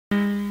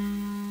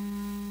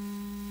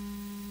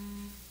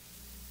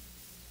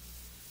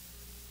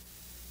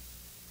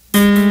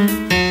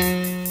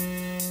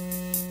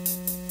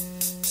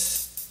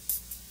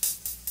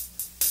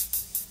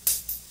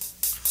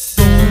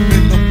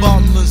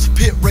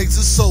freeze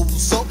his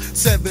souls up.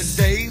 7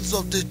 days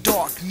of the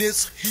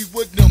darkness he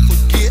would never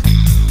forget.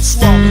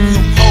 Swallow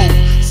him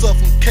whole,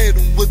 suffocate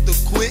him with the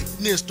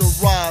quickness. The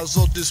rise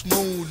of this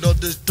moon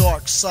of this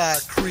dark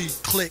side creed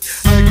click.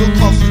 Anger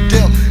cause of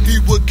death, he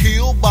was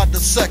killed by the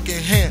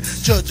second hand.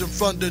 Judging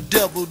from the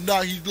devil,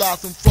 now he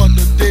lies in front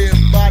of dead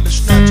body.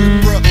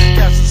 Snatching breath,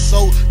 cast his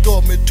soul,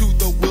 throw him into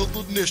the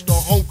wilderness. The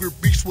hungry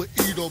beast will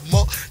eat him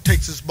up,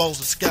 takes his bones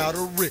and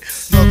scatter it.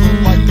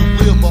 Nothing like the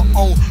river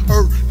on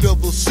earth,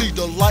 never see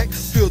the light.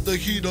 Feel the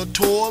heat of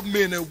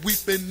torment and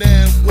weeping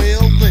and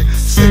wailing,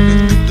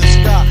 singing through the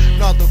sky.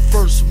 Now the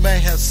first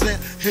man has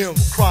sent him,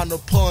 crying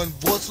upon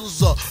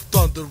voices of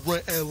thunder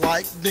and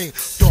lightning.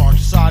 Dark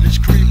side is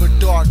screaming,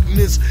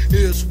 darkness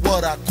is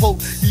what I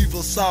quote.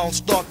 Evil sounds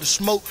start to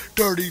smoke,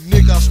 dirty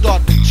nigga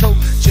start to choke.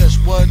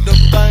 Just one the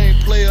thing,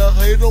 player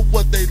hater,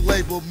 what they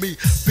label me.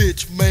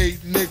 Bitch made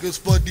niggas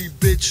for the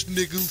bitch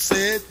nigga who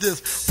said this.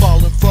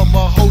 Falling from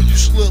a hole you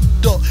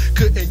slipped up,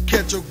 couldn't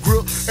catch a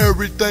grip.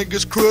 Everything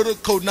is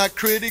critical, not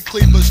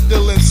critically, but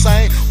still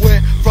insane.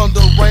 Went from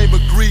the rain,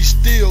 but grease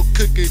still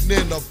cooking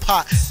in a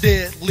pot.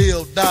 Dead,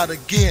 live, died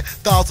again.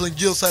 1,000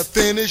 years have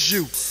finished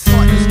you.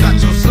 Darkness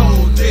got your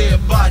soul,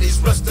 dead bodies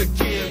rest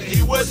again.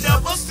 He will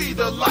never see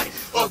the light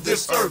of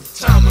this earth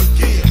time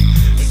again.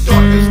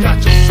 Darkness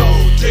got your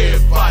soul,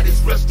 dead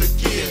bodies rest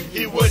again.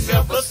 He will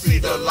never see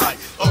the light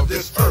of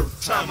this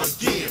earth time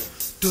again.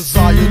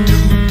 Desire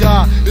to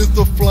die is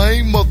the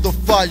flame of the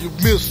fire.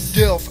 Miss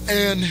death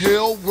and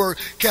hell were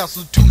cast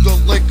into the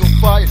lake of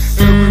fire.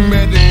 Every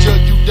man that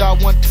judge you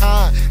die one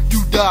time,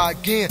 you die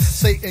again.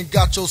 Satan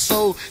got your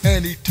soul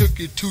and he took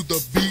it to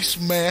the beast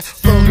man.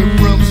 Burning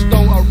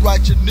brimstone,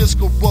 unrighteousness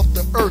corrupt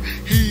the earth.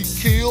 He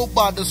killed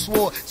by the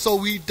sword, so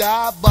he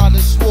died by the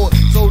sword.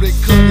 So they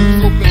cut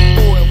his open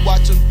for and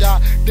watch him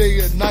die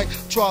day and night.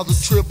 Trials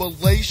and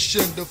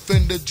tribulation,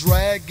 defend the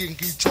dragon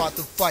he tried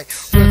to fight.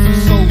 Rest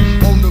his soul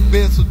on the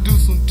bed,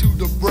 seduce him to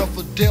the breath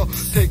of death.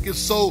 Take his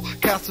soul,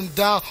 cast him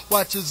down,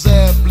 watch his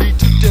ass bleed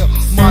to death.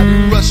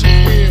 Mighty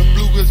rushing wind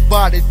blew his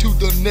body to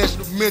the next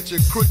dimension.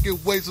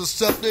 Crooked ways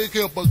accepted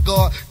him, but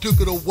God took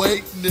it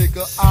away,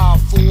 nigga. Eye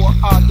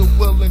for eye,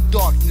 dwell in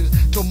darkness.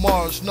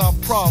 Tomorrow's not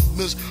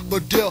promised,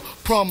 but death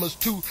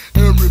promised to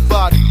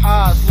everybody.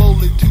 Eyes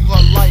slowly to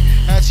her light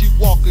as she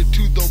walked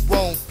into the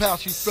wrong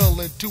path. She fell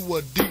into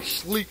a deep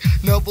sleep,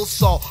 never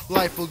saw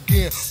life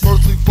again.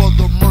 Mercy for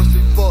the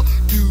merciful,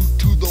 due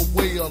to the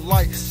way of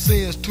light.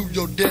 Sins to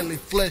your deadly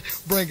flesh,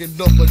 bringing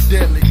up a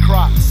deadly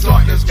cry.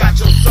 Darkness got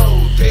your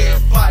soul,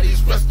 dead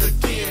bodies rest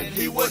again.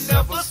 He will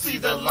never see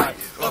the light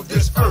of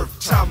this earth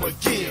time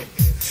again.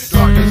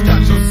 Darkness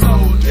got your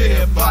soul,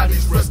 dead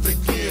bodies rest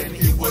again.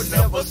 He will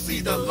never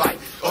see the light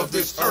of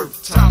this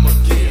earth time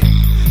again.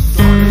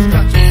 Darkness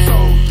got your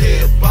soul,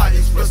 dead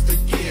bodies rest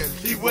again.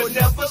 He will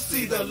never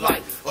see the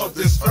light of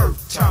this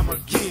earth time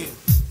again.